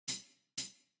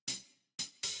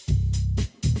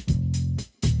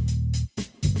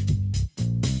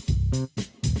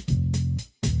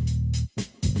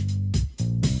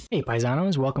Hey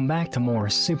Paisanos, welcome back to more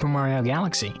Super Mario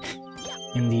Galaxy.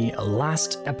 In the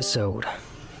last episode,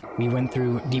 we went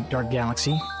through Deep Dark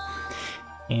Galaxy,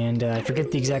 and I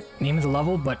forget the exact name of the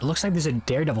level, but it looks like there's a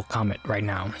Daredevil Comet right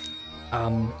now.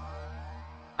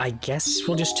 I guess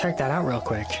we'll just check that out real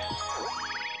quick.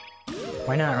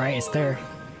 Why not, right? It's there.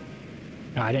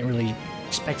 I didn't really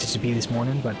expect it to be this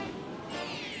morning, but...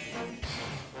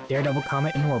 Daredevil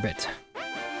Comet in orbit.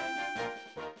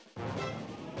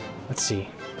 Let's see.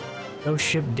 Ghost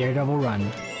Ship Daredevil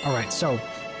Run. Alright, so...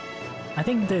 I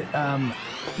think the,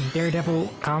 Daredevil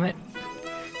Comet...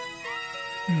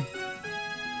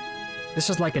 This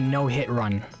is like a no-hit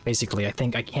run, basically. I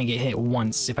think I can't get hit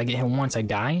once. If I get hit once, I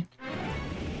die.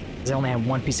 Because I only have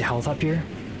one piece of health up here.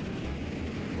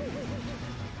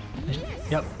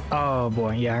 Yep. Oh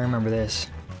boy, yeah, I remember this.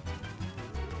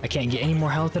 I can't get any more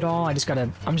health at all. I'm just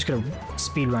gonna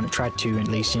speed run it, try to at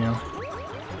least, you know.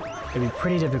 It'd be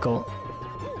pretty difficult.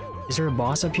 Is there a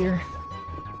boss up here?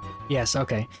 Yes,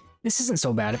 okay. This isn't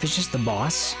so bad. If it's just the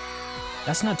boss,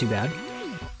 that's not too bad.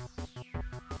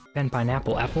 Pen,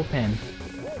 pineapple, apple, pen.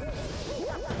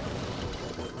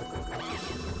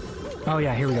 Oh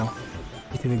yeah, here we go.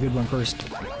 Get through the good one first.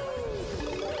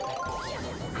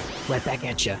 Right back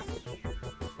at ya.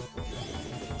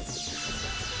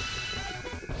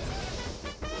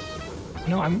 You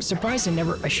know, I'm surprised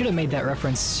I should have made that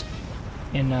reference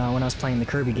in when I was playing the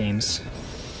Kirby games.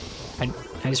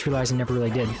 I just realized I never really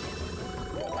did.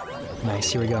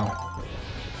 Nice, here we go.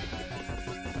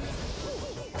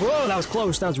 Whoa, that was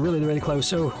close. That was really, really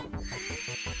close. Oh.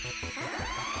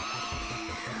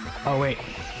 Oh, wait.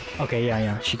 Okay,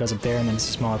 yeah. She goes up there and then it's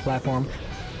a smaller platform.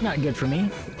 Not good for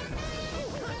me.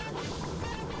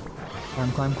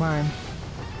 Climb, climb, climb.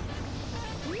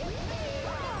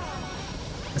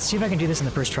 Let's see if I can do this in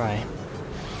the first try.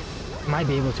 Might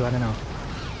be able to, I don't know.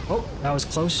 Oh, that was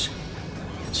close.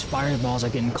 Those fireballs are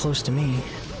getting close to me.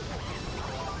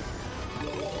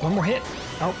 One more hit.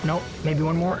 Oh, no. Maybe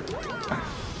one more.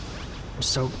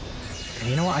 So,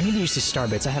 you know what? I need to use these star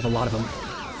bits. I have a lot of them.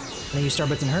 Can I use star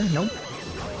bits in her? Nope.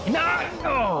 No!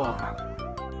 Oh!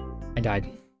 I died.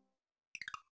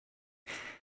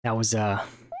 That was,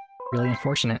 really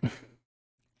unfortunate.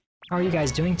 How are you guys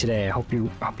doing today? I hope you're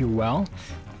well.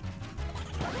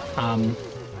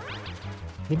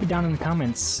 Maybe down in the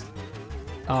comments,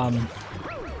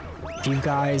 if you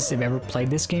guys have ever played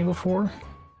this game before.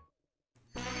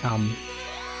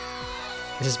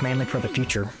 This is mainly for the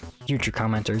future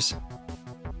commenters.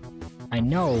 I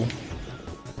know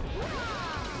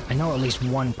at least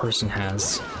one person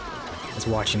that's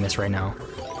watching this right now.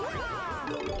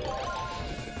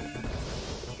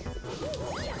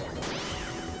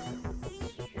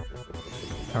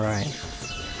 Alright.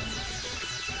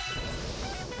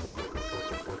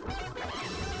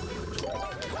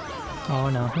 Oh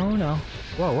no, oh no.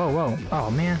 Whoa, whoa, whoa. Oh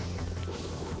man.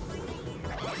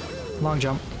 Long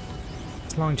jump.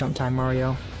 It's long jump time,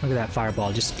 Mario. Look at that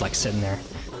fireball just like sitting there.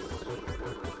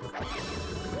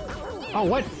 Oh,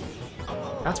 what?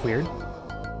 That's weird.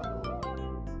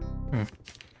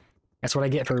 That's what I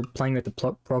get for playing with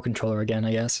the Pro Controller again,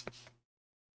 I guess.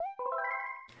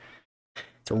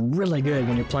 It's really good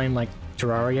when you're playing like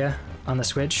Terraria on the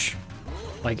Switch.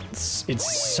 Like,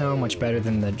 it's so much better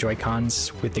than the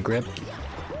Joy-Cons with the grip.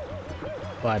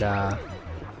 But, I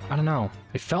don't know.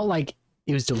 It felt like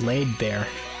it was delayed there.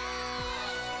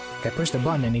 Like I pushed the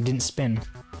button and it didn't spin.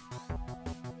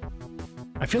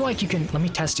 I feel like you can... Let me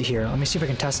test it here. Let me see if I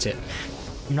can test it.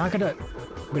 I'm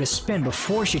gonna spin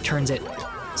before she turns it...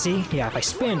 See? Yeah, if I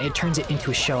spin, it turns it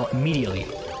into a shell immediately.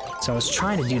 So I was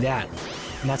trying to do that,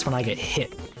 and that's when I get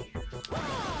hit.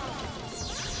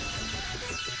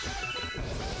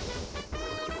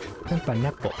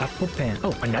 Pineapple, apple, pen.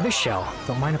 Oh, another shell.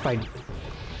 Don't mind if I...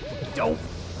 Oh!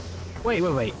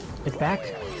 Wait. It's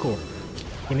back? Cool.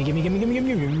 Gimme.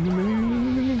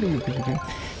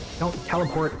 Don't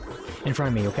teleport in front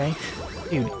of me, okay?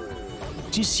 Dude,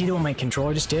 did you see what my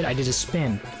controller just did? I did a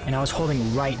spin, and I was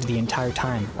holding right the entire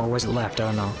time. Or was it left? I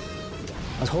don't know.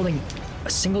 I was holding a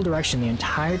single direction the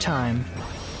entire time.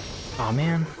 Aw,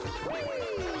 man.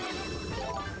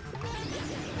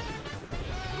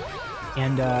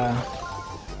 And, I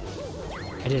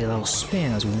did a little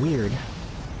spin. It was weird.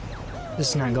 This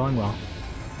is not going well.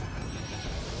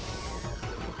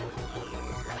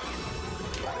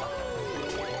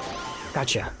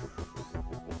 Gotcha.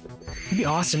 It'd be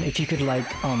awesome if you could, like,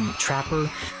 trap her,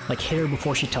 like, hit her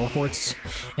before she teleports,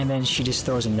 and then she just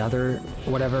throws another,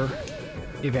 whatever.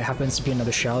 If it happens to be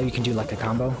another shell, you can do, like, a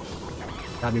combo.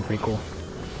 That'd be pretty cool.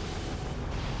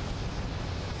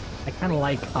 I kinda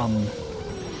like, I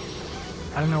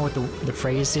don't know what the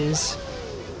phrase is,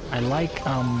 I like,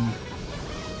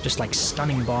 just like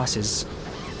stunning bosses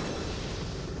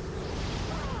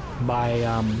by,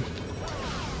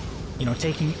 you know,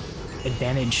 taking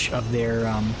advantage of their,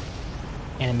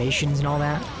 animations and all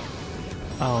that.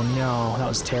 Oh no, that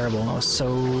was terrible. That was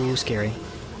so scary.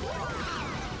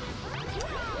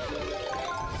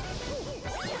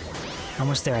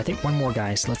 Almost there. I think one more,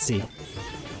 guys. Let's see.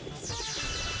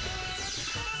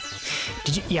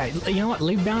 Did you? Yeah. You know what?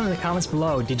 Leave down in the comments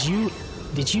below. Did you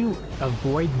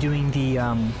avoid doing the?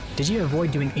 Did you avoid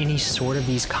doing any sort of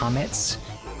these comets?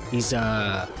 These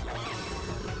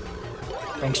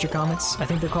prankster comets, I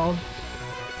think they're called.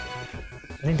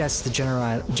 I think that's the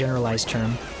generalized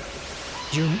term.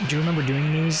 Do you remember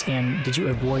doing these? And did you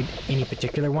avoid any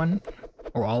particular one,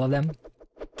 or all of them?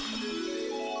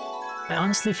 I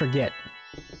honestly forget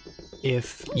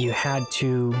if you had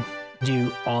to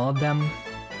do all of them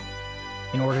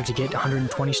in order to get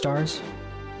 120 stars.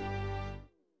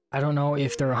 I don't know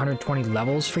if there are 120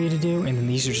 levels for you to do, and then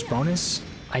these are just bonus.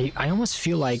 I almost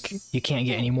feel like you can't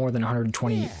get any more than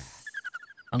 120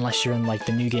 unless you're in like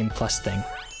the New Game Plus thing.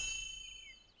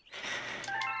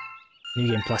 New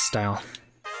Game Plus style.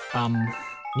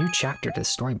 New chapter to the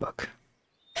storybook.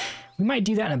 We might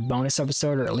do that in a bonus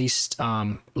episode, or at least,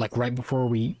 like right before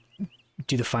we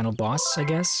do the final boss, I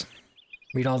guess.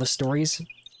 Read all the stories.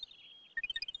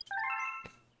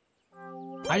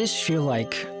 I just feel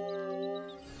like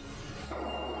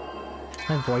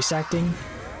my voice acting,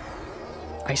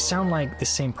 I sound like the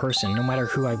same person no matter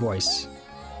who I voice.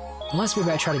 Unless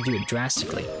maybe I try to do it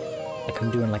drastically. Like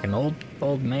I'm doing like an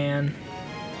old man.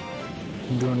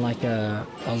 I'm doing like a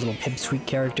little pipsqueak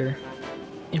character.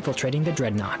 Infiltrating the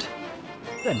Dreadnought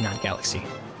Galaxy.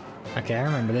 Okay, I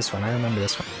remember this one.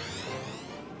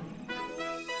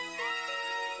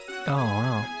 Oh,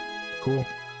 wow. Cool.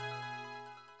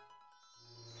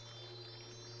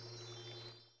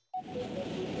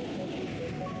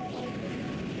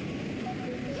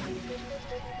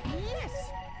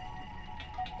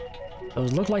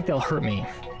 Those look like they'll hurt me.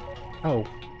 Oh,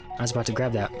 I was about to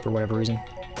grab that for whatever reason.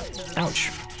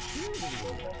 Ouch.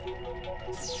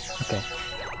 Okay.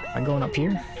 Am I going up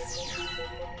here?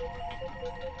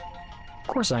 Of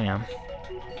course I am.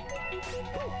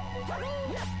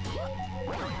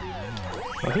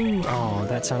 Woohoo! Oh,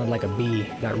 that sounded like a bee.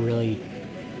 That really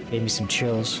gave me some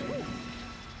chills.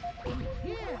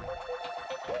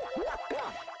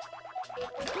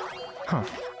 Huh.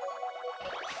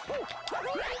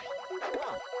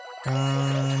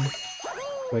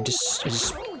 Do I just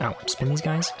spin these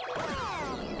guys?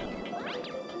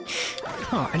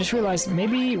 Oh, I just realized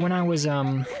maybe when I was,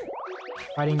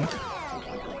 fighting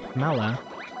Kamella,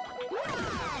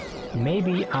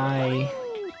 maybe I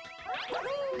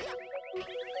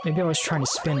was trying to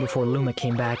spin before Luma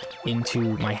came back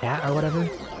into my hat or whatever.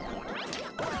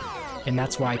 And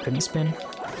that's why I couldn't spin.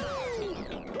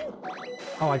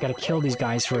 Oh, I gotta kill these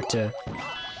guys for it to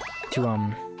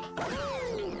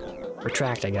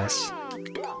retract, I guess.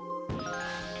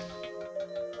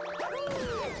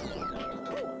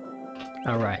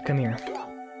 Alright, come here.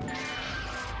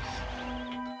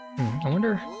 I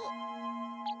wonder...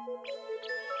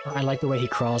 I like the way he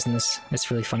crawls in this. It's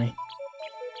really funny.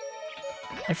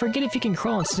 I forget if he can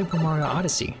crawl in Super Mario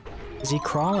Odyssey. Does he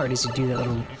crawl, or does he do that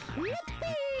little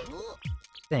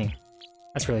thing?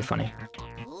 That's really funny.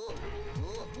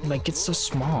 Like, it's so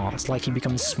small. It's like he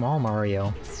becomes small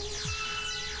Mario.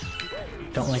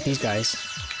 Don't like these guys.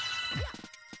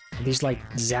 Are these like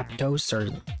Zapdos or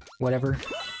whatever?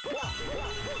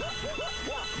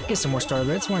 Get some more star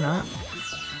bits, why not?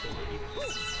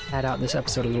 Add out this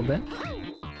episode a little bit.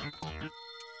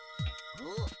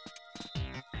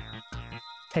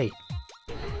 Hey.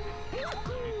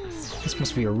 This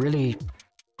must be a really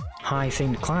high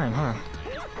thing to climb, huh?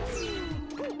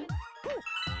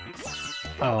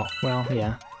 Oh, well,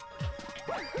 yeah.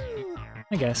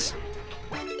 I guess.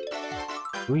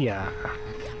 Booyah.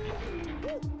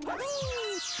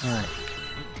 Alright.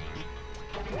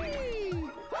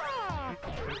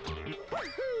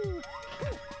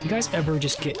 You guys ever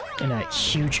just get in a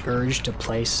huge urge to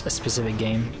place a specific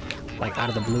game, like out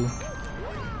of the blue?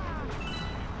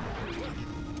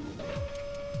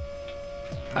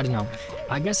 I don't know.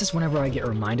 I guess it's whenever I get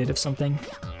reminded of something.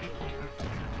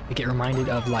 I get reminded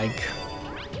of like...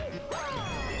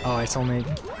 Oh, it's only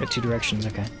got 2 directions,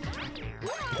 okay.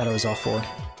 I thought it was all 4.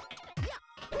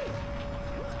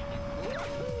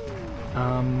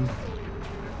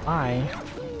 I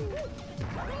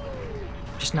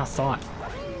just now thought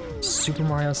Super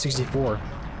Mario 64.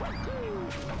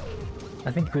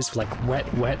 I think it was like Wet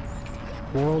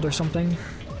World or something.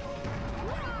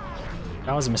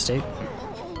 That was a mistake.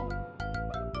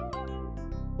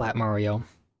 Flat Mario.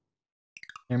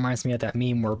 It reminds me of that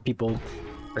meme where people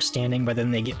are standing, but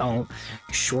then they get all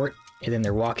short, and then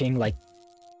they're walking like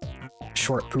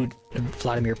short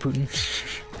Vladimir Putin.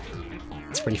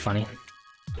 It's pretty funny.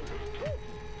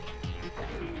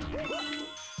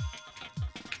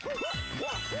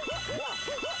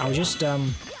 I was just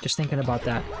thinking about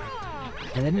that,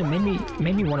 and then it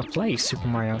made me want to play Super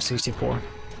Mario 64.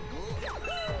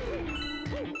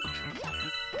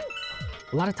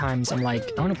 A lot of times I'm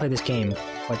like, I want to play this game,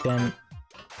 but then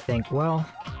I think, well,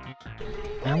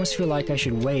 I almost feel like I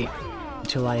should wait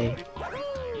until I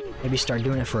maybe start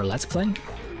doing it for a Let's Play.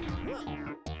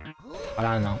 But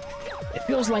I don't know. It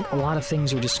feels like a lot of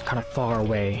things are just kind of far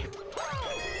away.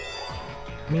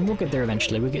 I mean, we'll get there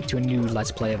eventually. We'll get to a new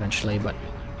Let's Play eventually, but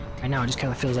right now it just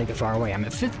kind of feels like they're far away. I'm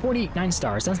at 49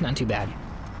 stars. That's not too bad.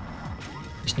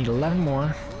 Just need 11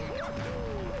 more.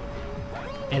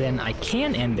 And then I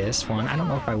can end this one. I don't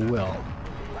know if I will.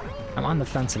 I'm on the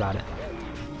fence about it.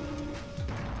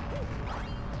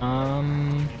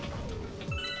 I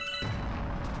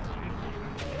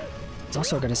was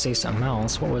also gonna say something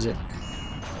else. What was it?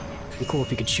 It'd be cool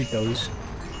if you could shoot those.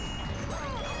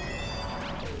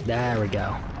 There we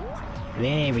go.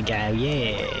 There we go,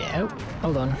 yeah. Oh,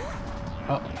 hold on.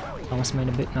 Oh, almost made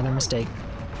another mistake.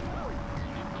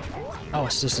 Oh,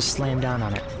 it's just a slam down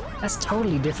on it. That's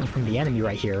totally different from the enemy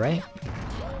right here, right?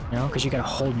 No, because you gotta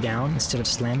hold down instead of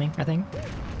slamming, I think?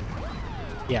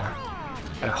 Yeah.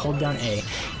 Gotta hold down A.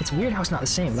 It's weird how it's not the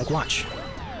same. Like, watch.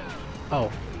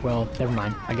 Oh, well, never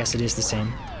mind. I guess it is the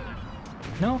same.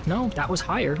 No, that was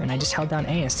higher, and I just held down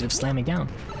A instead of slamming down.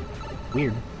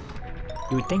 Weird.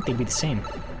 You would think they'd be the same.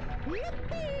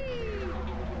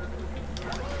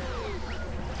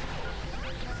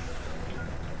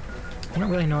 I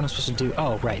don't really know what I'm supposed to do.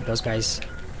 Oh, right, those guys.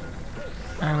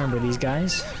 I remember these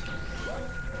guys.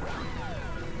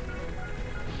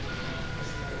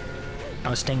 I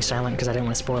was staying silent because I didn't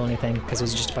want to spoil anything, because it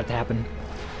was just about to happen.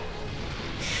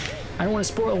 I don't want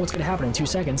to spoil what's going to happen in 2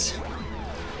 seconds.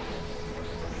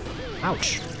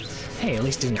 Ouch. Hey, at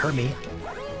least it didn't hurt me.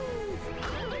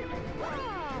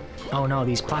 Oh no,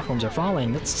 these platforms are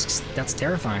falling. That's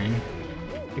terrifying.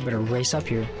 You better race up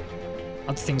here.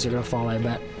 Other things are going to fall, I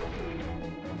bet.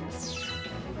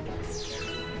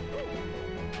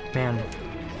 Man,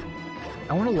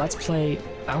 I want to Let's Play.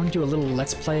 I want to do a little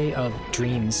Let's Play of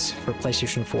Dreams for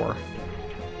PlayStation 4.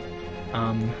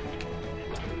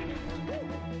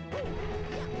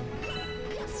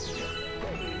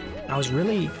 I was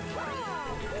really...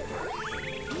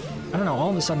 I don't know,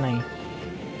 all of a sudden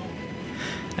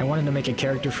I wanted to make a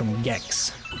character from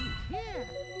Gex.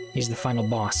 He's the final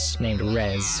boss, named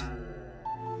Rez.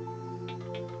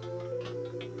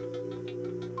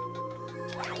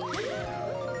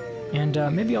 And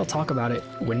maybe I'll talk about it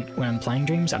when I'm playing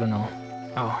Dreams, I don't know.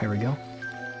 Oh, here we go.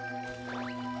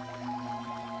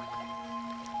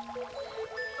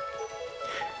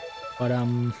 But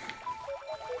I'll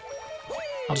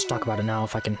just talk about it now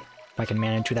if I can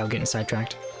manage without getting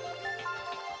sidetracked.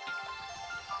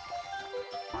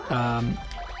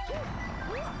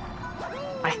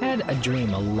 I had a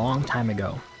dream a long time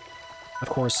ago. Of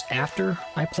course, after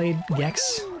I played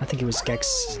Gex, I think it was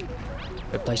Gex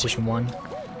at PlayStation 1.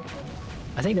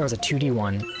 I think there was a 2D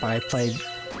one, but I played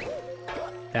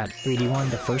that 3D one,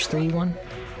 the first 3D one.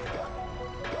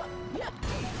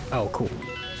 Oh, cool.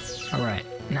 Alright,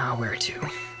 now where to?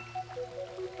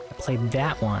 I played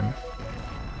that one,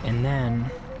 and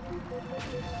then...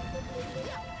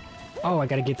 Oh, I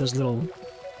gotta get those little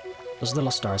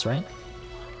stars, right?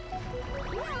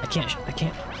 I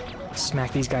can't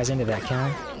smack these guys into that,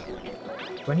 can I?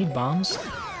 Do I need bombs?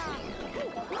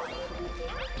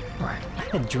 Alright, I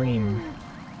had a dream.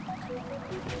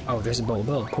 Oh, there's a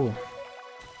Bobo, cool.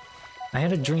 I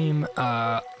had a dream,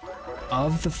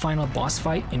 of the final boss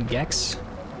fight in Gex.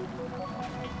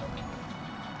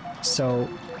 So,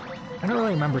 I don't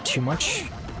really remember too much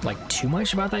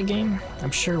about that game.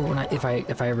 I'm sure when if I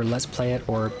ever Let's Play it,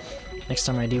 or next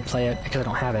time I do play it, because I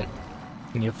don't have it,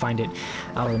 I need to find it,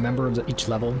 I'll remember each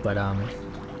level, but,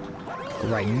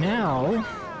 right now,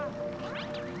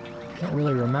 I don't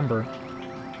really remember.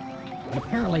 But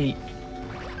apparently,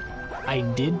 I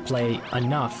did play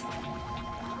enough.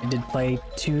 I did play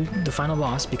to the final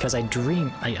boss because I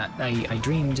dreamed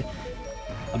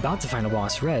about the final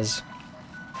boss, Rez.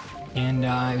 And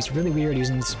it was really weird. He was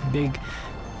in this big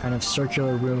kind of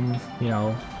circular room, you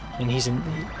know, and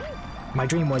my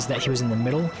dream was that he was in the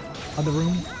middle of the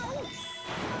room.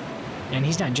 And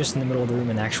he's not just in the middle of the room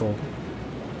in the actual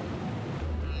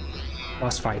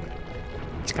boss fight.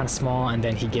 He's kind of small, and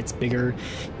then he gets bigger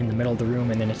in the middle of the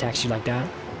room and then attacks you like that.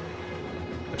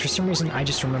 But for some reason, I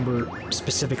just remember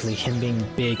specifically him being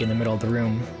big in the middle of the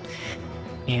room.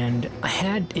 And I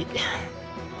had it.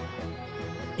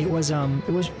 It was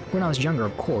when I was younger,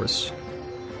 of course.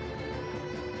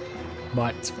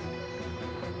 But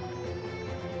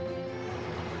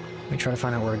let me try to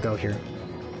find out where to go here.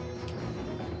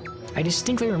 I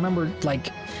distinctly remember, like,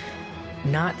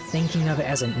 not thinking of it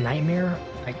as a nightmare.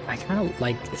 I kind of,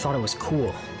 like, thought it was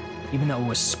cool. Even though it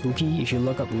was spooky. If you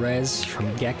look up Rez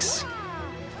from Gex,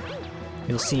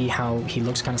 you'll see how he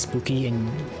looks kind of spooky.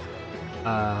 And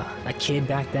a kid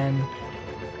back then,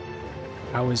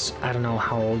 I don't know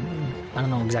how old, I don't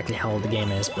know exactly how old the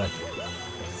game is, but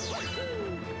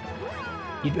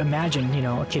you'd imagine, you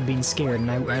know, a kid being scared,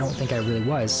 and I don't think I really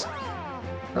was.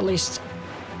 Or at least,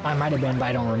 I might have been, but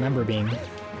I don't remember being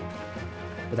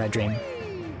with that dream.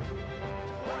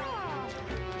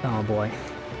 Oh boy.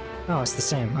 Oh, it's the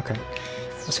same. Okay.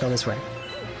 Let's go this way.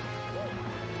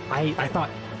 I thought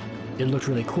it looked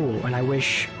really cool, and I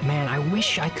wish, man, I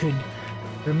wish I could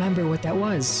remember what that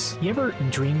was. You ever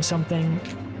dream something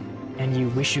and you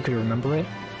wish you could remember it?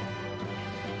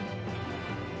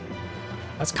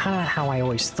 That's kind of how I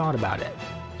always thought about it,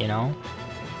 you know?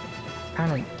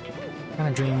 Kind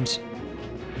of dreamed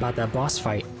about that boss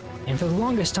fight, and for the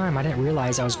longest time I didn't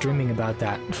realize I was dreaming about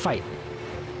that fight.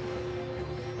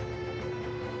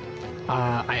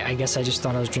 I guess I just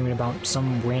thought I was dreaming about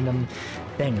some random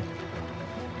thing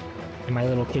in my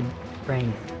little kid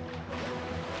brain.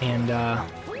 And,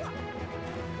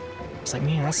 it's like,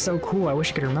 man, that's so cool, I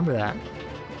wish I could remember that.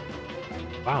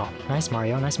 Wow, nice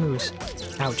Mario, nice moves.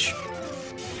 Ouch.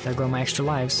 Gotta grow my extra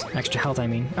lives. Extra health, I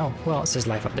mean. Oh, well, it says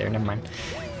life up there, never mind.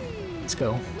 Let's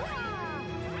go.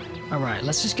 Alright,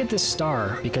 let's just get this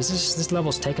star, because this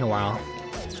level's taking a while.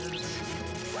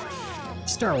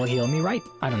 Star will heal me, right?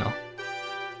 I don't know.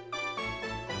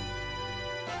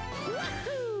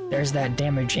 There's that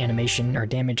damage animation, or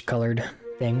damage colored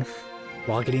thing,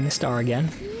 while getting the star again.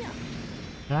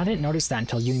 And I didn't notice that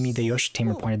until you and me, the Yoshi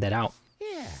tamer, pointed that out.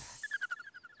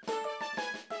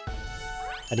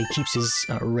 That he keeps his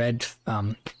red,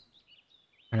 kind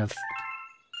of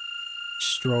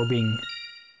strobing,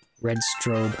 red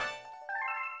strobe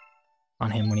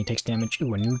on him when he takes damage.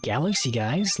 Ooh, a new galaxy,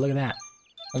 guys! Look at that.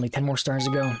 Only 10 more stars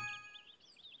to go.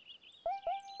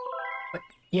 But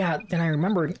yeah, then I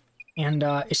remembered, and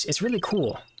it's really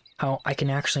cool how I can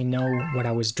actually know what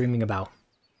I was dreaming about.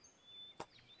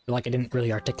 Like, I didn't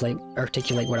really articulate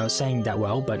what I was saying that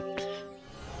well, but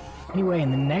anyway,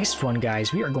 in the next one,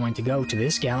 guys, we are going to go to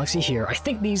this galaxy here. I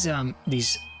think these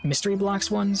mystery blocks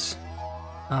ones,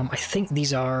 I think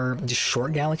these are just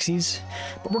short galaxies,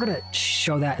 but we're gonna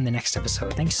show that in the next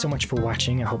episode. Thanks so much for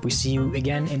watching. I hope we see you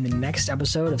again in the next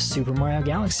episode of Super Mario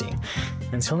Galaxy.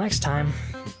 Until next time,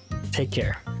 take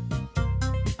care.